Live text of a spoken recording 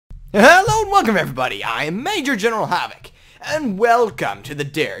Hello and welcome everybody, I am MajorGeneralHavoc, and welcome to the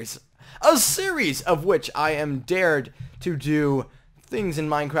Dares, a series of which I am dared to do things in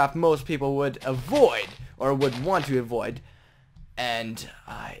Minecraft most people would avoid, or would want to avoid, and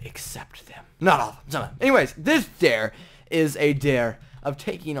I accept them. Not all of them, some of them. Anyways, this dare is a dare of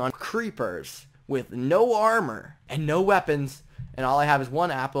taking on creepers with no armor and no weapons, and all I have is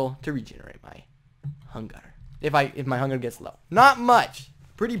one apple to regenerate my hunger. If my hunger gets low. Not much.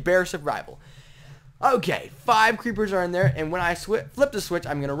 Pretty bare survival. Okay, 5 creepers are in there, and when I flip the switch,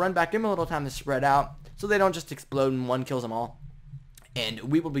 I'm gonna run back, give them a little time to spread out, so they don't just explode and one kills them all. And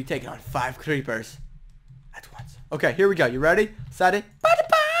we will be taking on 5 creepers at once. Okay, here we go. You ready? Set.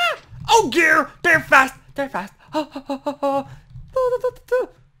 Oh, gear! They're fast. They're fast. Oh,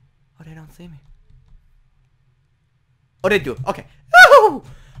 they don't see me. Oh, they do. Okay.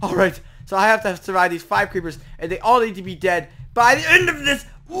 All right. So I have to survive these 5 creepers, and they all need to be dead by the end of this.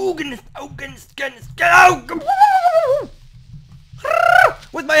 Oh goodness! Oh goodness! Goodness! Oh!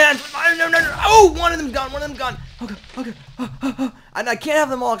 With my hands! No! Oh, one of them's gone. One of them's gone. Okay. And I can't have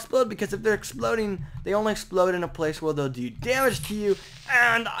them all explode because if they're exploding, they only explode in a place where they'll do damage to you,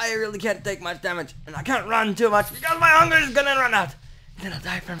 and I really can't take much damage, and I can't run too much because my hunger is gonna run out, and then I'll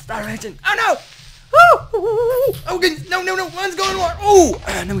die from starvation. Oh no! Oh goodness! No! One's going more. Oh!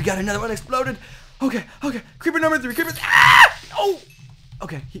 And then we got another one exploded. Okay. Creeper number 3. Creepers. Ah! Oh!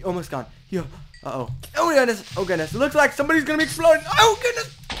 Okay, he almost gone. Uh-oh. Oh goodness. It looks like somebody's gonna be exploding. Oh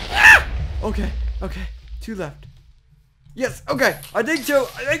goodness! Ah! Okay. 2 left. Yes. Okay. I think 2. No!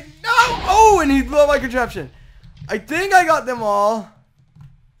 Oh! And he blew up my contraption. I think I got them all.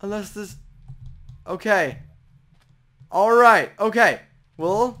 Unless this. Okay. All right. Okay.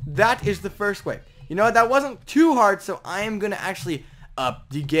 Well, that is the first wave. You know what? That wasn't too hard, so I am gonna actually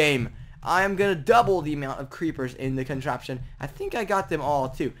up the game. I am gonna double the amount of creepers in the contraption. I think I got them all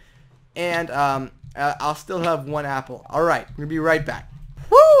too, and I'll still have 1 apple. All right, we're gonna be right back.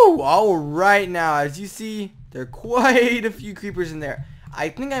 Woo! All right, now as you see, there are quite a few creepers in there. I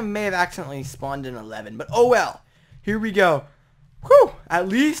think I may have accidentally spawned in 11, but oh well. Here we go. Whew! At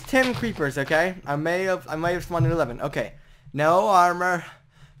least 10 creepers. Okay, I may have spawned in 11. Okay, no armor,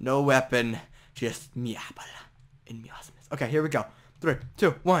 no weapon. Just me apple and me awesomeness. Okay, here we go. 3,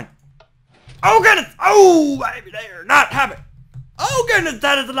 2, 1. Oh goodness! Oh, baby, there, not have it. Oh goodness,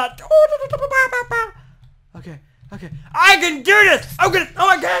 that is a lot. Okay. I can do this. Oh goodness! Oh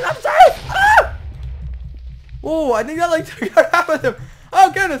my god, I'm safe. Ah! Oh, I think that like took out half of them.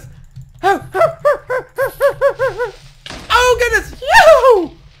 Oh goodness! Oh goodness!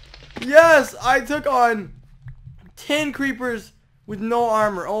 Yoo! Yes, I took on 10 creepers with no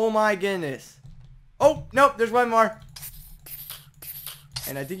armor. Oh my goodness. Oh, nope, there's one more.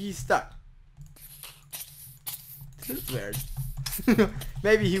 And I think he's stuck. This is weird.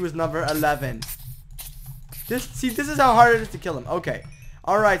 Maybe he was number 11. This is how hard it is to kill him. Okay.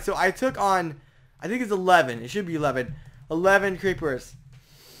 Alright, so I took on, I think it's 11. It should be 11. 11 creepers.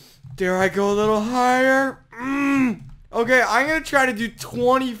 Dare I go a little higher? Okay, I'm going to try to do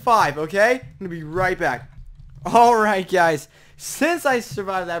 25, okay? I'm going to be right back. Alright, guys. Since I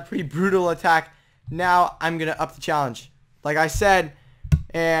survived that pretty brutal attack, now I'm going to up the challenge. Like I said,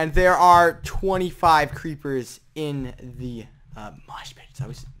 and there are 25 creepers in the mosh pit.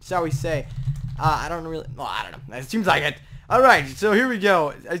 So we say. I don't really. Well, I don't know. It seems like it. All right. So here we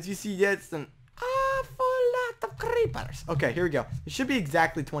go. As you see, it's an awful lot of creepers. Okay, here we go. It should be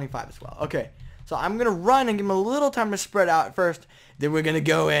exactly 25 as well. Okay. So I'm gonna run and give them a little time to spread out at first. Then we're gonna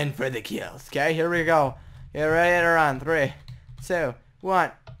go in for the kills. Okay. Here we go. Get ready to run. 3, 2,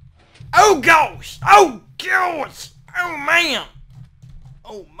 1. Oh gosh! Oh gosh! Oh man!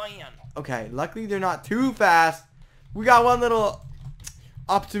 Oh man. Okay, luckily they're not too fast. We got one little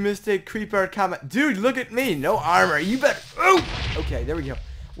optimistic creeper coming. Dude, look at me. No armor. You better. Ooh! Okay, there we go.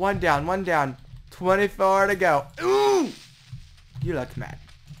 1 down, 1 down. 24 to go. Ooh! You look mad.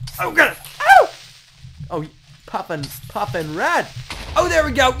 Oh goodness. Oh! Oh, popping red. Oh, there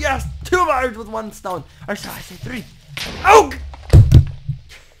we go. Yes, 2 birds with 1 stone. Or so I say 3. Oh!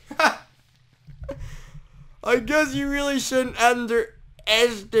 I guess you really shouldn't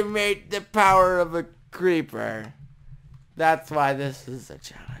underestimate the power of a creeper. That's why this is a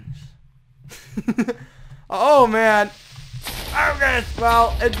challenge. Oh man. Oh goodness.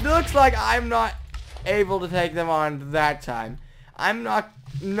 Well, it looks like I'm not able to take them on that time. I'm not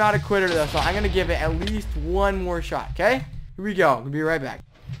a quitter though, so I'm gonna give it at least 1 more shot. Okay? Here we go. We'll be right back.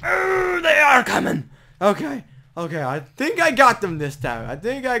 Oh, they are coming. Okay. I think I got them this time. I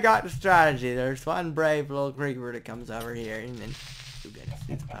think I got the strategy. There's one brave little creeper that comes over here, and then, oh goodness,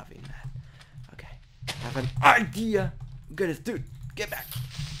 it's puffing that. Okay, I have an idea. Goodness, dude, get back.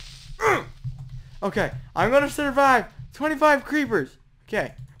 Okay, I'm gonna survive 25 creepers.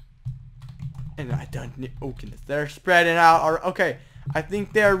 Okay. And I don't need, oh goodness, they're spreading out. Okay, I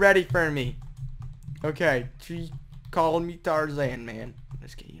think they're ready for me. Okay, she called me Tarzan, man.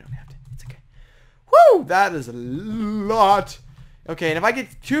 Just kidding, you don't have to. It's okay. Woo! That is a lot. Okay, and if I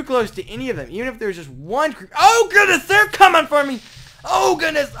get too close to any of them, even if there's just one creeper. Oh goodness, they're coming for me. Oh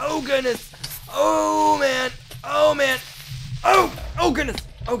goodness, oh goodness. Oh man, oh man. Oh goodness,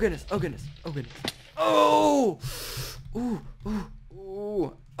 oh goodness, oh goodness, oh goodness. Oh! Ooh, ooh,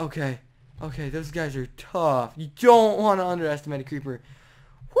 ooh. Okay. Okay, those guys are tough. You don't want to underestimate a creeper.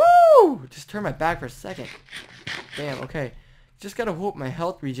 Woo! Just turn my back for a second. Damn, okay. Just gotta hope my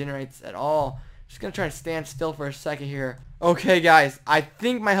health regenerates at all. Just gonna try to stand still for a second here. Okay, guys. I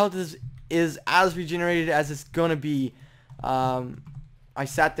think my health is as regenerated as it's gonna be. I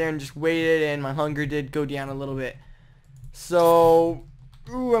sat there and just waited, and my hunger did go down a little bit. So,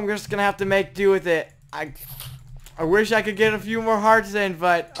 ooh, I'm just gonna have to make do with it. I wish I could get a few more hearts in,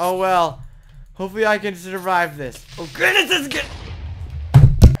 but oh well. Hopefully I can survive this. Oh goodness, this is good.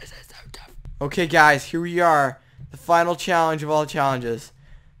 This is so tough. Okay, guys, here we are. The final challenge of all challenges.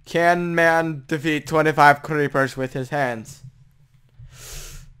 Can man defeat 25 creepers with his hands?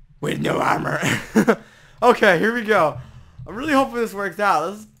 With no armor. Okay, here we go. I'm really hoping this works out.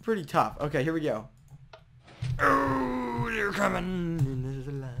 This is pretty tough. Okay, here we go. Oh, they're coming. And there's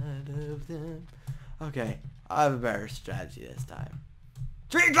a lot of them. Okay, I have a better strategy this time.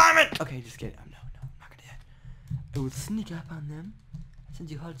 Tree climbing! Okay, just kidding. No, I'm not gonna do that. I will sneak up on them. Since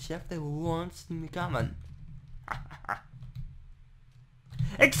you hot chef, they won't see me coming.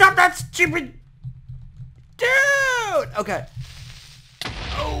 Except that stupid dude! Okay.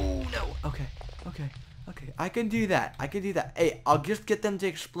 Oh, no. Okay, okay, okay. I can do that. I can do that. Hey, I'll just get them to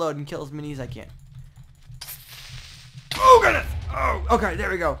explode and kill as many as I can. Oh, goodness! Oh, okay, there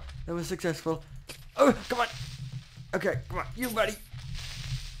we go. That was successful. Oh, come on. Okay, come on. You, buddy.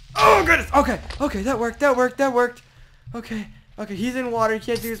 Oh, goodness. Okay, okay, that worked. That worked. That worked. Okay, okay, he's in water. He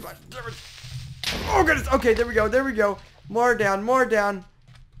can't do as much. Oh, goodness. Okay, there we go. There we go. More down. More down.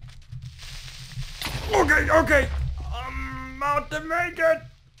 Okay, okay. I'm about to make it.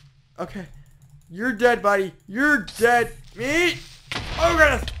 Okay. You're dead, buddy. You're dead. Me. Oh,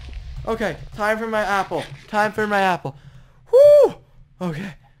 goodness. Okay, time for my apple. Time for my apple. Whoo!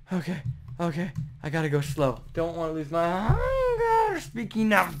 Okay, okay, okay. I gotta go slow. Don't want to lose my hunger.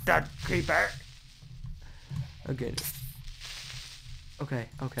 Speaking of that creeper. Okay. Okay,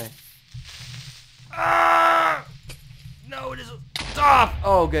 okay. Ah! No, it is stop!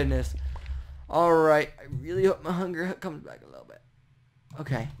 Oh, goodness. Alright, I really hope my hunger comes back a little bit.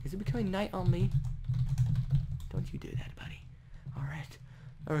 Okay, is it becoming night on me? Don't you do that, buddy. Alright.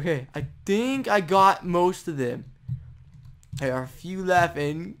 Okay, I think I got most of them. There are a few left,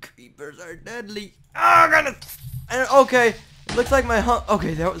 and creepers are deadly. Oh, goodness! And, okay, looks like my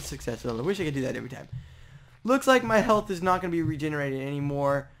okay, that was successful. I wish I could do that every time. Looks like my health is not going to be regenerated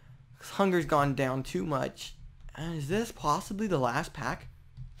anymore. Hunger's gone down too much. And is this possibly the last pack?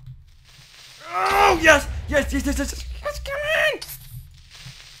 Oh, yes! Yes, yes, yes, yes! Yes, come in!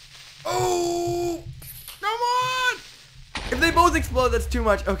 Oh! Come on! If they both explode, that's too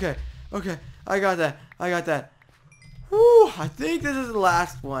much. Okay, okay. I got that. I got that. Whew, I think this is the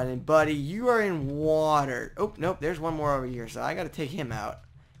last one. And, buddy, you are in water. Oh, nope. There's one more over here, so I got to take him out.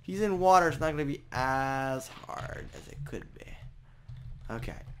 If he's in water, it's not going to be as hard as it could be.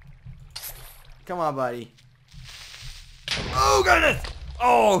 Okay. Come on, buddy. Oh, goodness!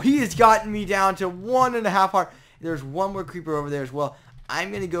 Oh, he has gotten me down to 1.5 heart. There's one more creeper over there as well. I'm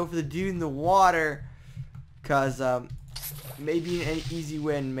going to go for the dude in the water. Because, maybe an easy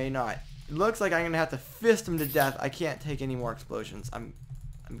win, may not. It looks like I'm going to have to fist him to death. I can't take any more explosions. I'm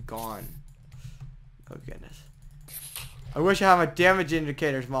gone. Oh, goodness. I wish I had my damage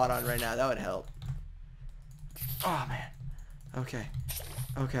indicators mod on right now. That would help. Oh, man. Okay.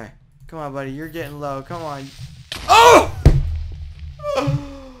 Okay. Come on, buddy. You're getting low. Come on. Oh!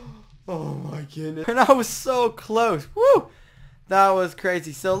 Oh, my goodness. And I was so close. Woo! That was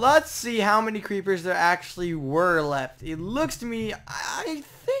crazy. So let's see how many creepers there actually were left. It looks to me, I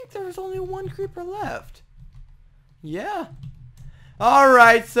think there was only one creeper left. Yeah.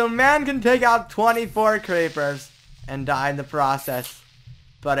 Alright, so man can take out 24 creepers and die in the process.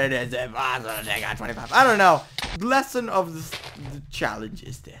 But it is impossible to take out 25. I don't know. The lesson of the challenge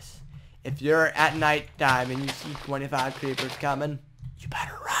is this. If you're at night time and you see 25 creepers coming, you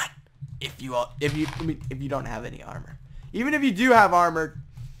better run. If you don't have any armor. Even if you do have armor,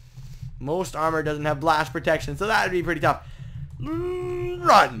 most armor doesn't have blast protection, so that would be pretty tough.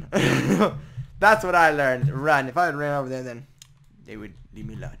 Run! That's what I learned. Run. If I had ran over there, then they would leave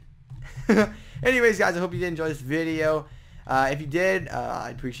me alone. Anyways, guys, I hope you did enjoy this video. If you did,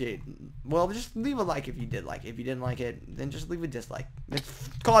 I'd appreciate, well, just leave a like if you did like it. If you didn't like it, then just leave a dislike. It's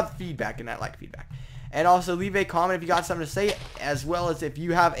called feedback, and I like feedback. And also leave a comment if you got something to say, as well as if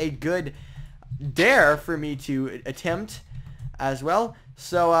you have a good dare for me to attempt as well.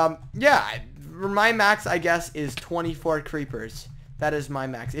 So, yeah, my max, I guess, is 24 creepers. That is my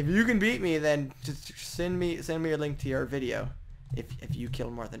max. If you can beat me, then just send me a link to your video. If you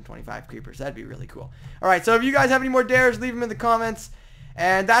kill more than 25 creepers, that'd be really cool. Alright, so if you guys have any more dares, leave them in the comments.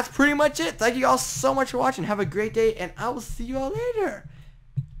 And that's pretty much it. Thank you all so much for watching. Have a great day, and I will see you all later.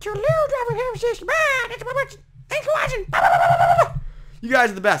 Thanks for watching. You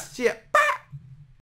guys are the best. See ya.